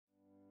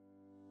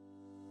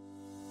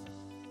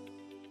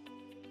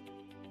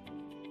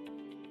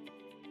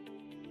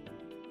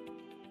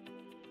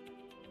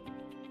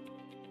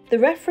The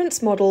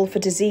reference model for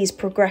disease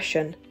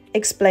progression,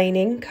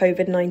 explaining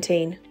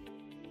COVID-19.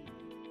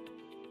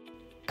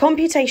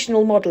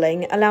 Computational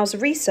modelling allows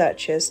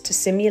researchers to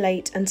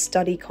simulate and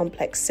study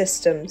complex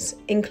systems,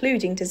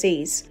 including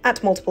disease,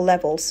 at multiple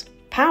levels,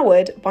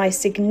 powered by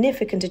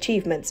significant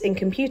achievements in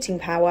computing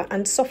power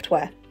and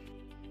software.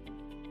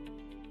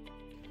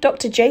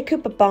 Dr.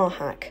 Jacob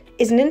Barhak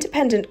is an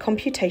independent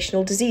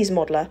computational disease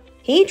modeller.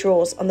 He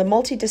draws on the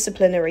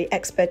multidisciplinary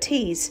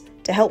expertise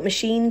to help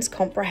machines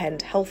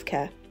comprehend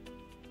healthcare.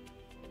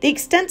 The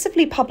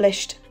extensively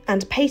published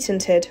and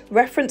patented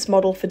reference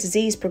model for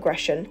disease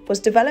progression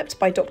was developed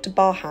by Dr.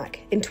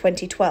 Barhak in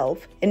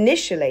 2012,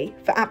 initially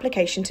for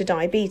application to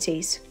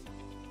diabetes.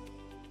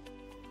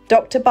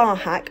 Dr.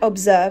 Barhak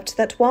observed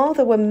that while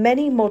there were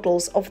many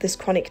models of this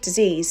chronic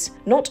disease,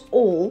 not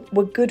all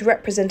were good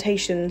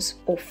representations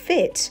or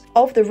fit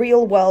of the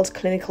real-world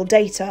clinical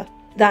data.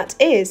 That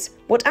is,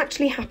 what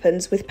actually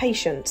happens with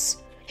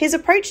patients. His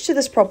approach to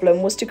this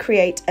problem was to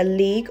create a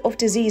league of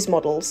disease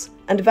models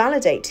and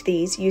validate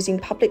these using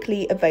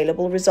publicly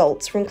available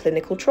results from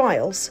clinical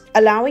trials,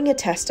 allowing a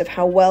test of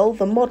how well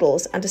the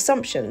models and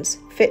assumptions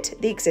fit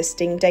the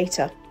existing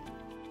data.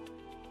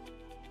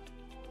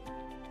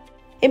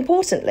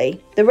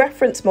 Importantly, the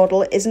reference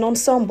model is an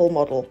ensemble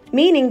model,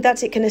 meaning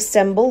that it can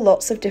assemble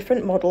lots of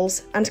different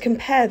models and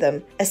compare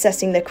them,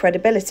 assessing their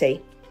credibility.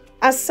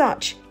 As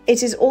such,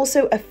 it is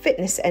also a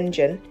fitness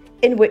engine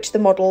in which the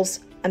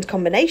models and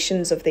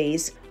combinations of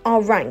these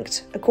are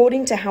ranked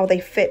according to how they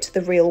fit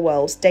the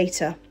real-world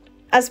data.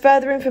 As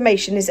further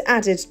information is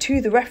added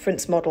to the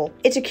reference model,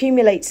 it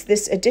accumulates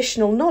this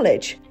additional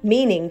knowledge,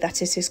 meaning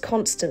that it is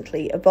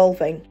constantly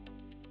evolving.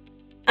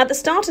 At the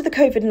start of the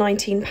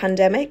COVID-19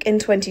 pandemic in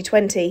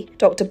 2020,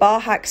 Dr.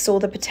 Barhak saw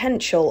the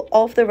potential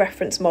of the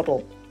reference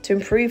model to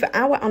improve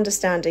our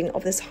understanding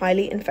of this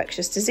highly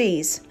infectious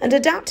disease, and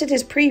adapted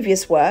his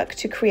previous work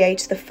to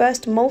create the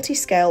first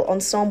multi-scale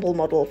ensemble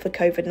model for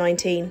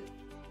COVID-19.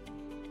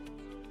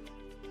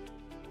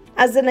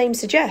 As the name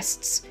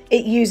suggests,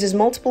 it uses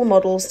multiple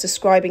models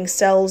describing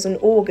cells and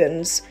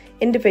organs,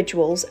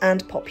 individuals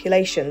and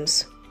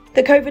populations.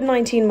 The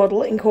COVID-19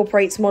 model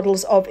incorporates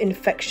models of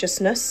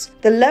infectiousness,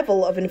 the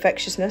level of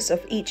infectiousness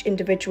of each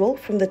individual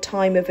from the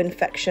time of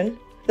infection.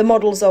 The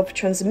models of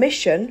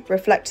transmission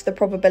reflect the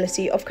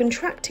probability of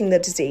contracting the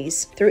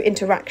disease through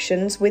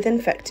interactions with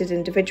infected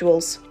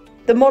individuals.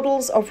 The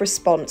models of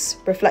response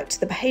reflect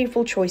the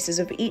behavioural choices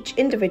of each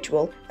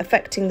individual,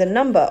 affecting the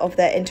number of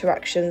their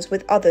interactions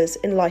with others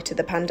in light of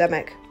the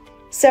pandemic.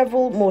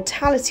 Several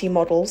mortality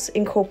models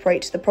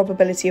incorporate the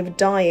probability of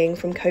dying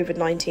from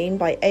COVID-19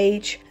 by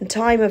age and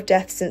time of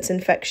death since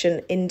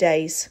infection in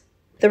days.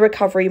 The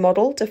recovery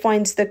model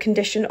defines the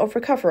condition of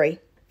recovery.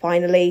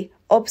 Finally,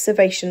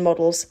 observation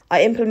models are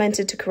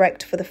implemented to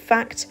correct for the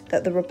fact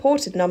that the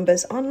reported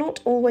numbers are not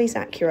always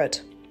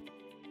accurate.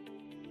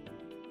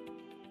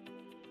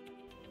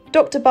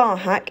 Dr.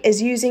 Barhak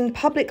is using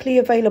publicly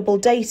available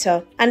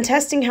data and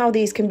testing how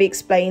these can be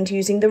explained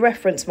using the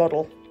reference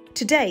model.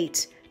 To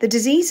date, the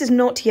disease is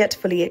not yet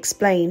fully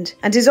explained,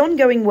 and his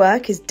ongoing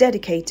work is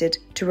dedicated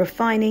to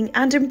refining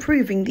and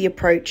improving the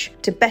approach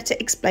to better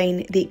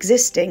explain the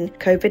existing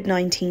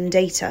COVID-19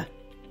 data.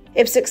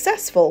 If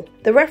successful,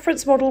 the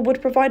reference model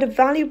would provide a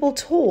valuable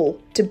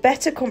tool to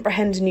better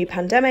comprehend new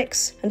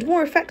pandemics and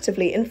more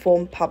effectively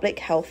inform public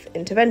health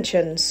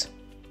interventions.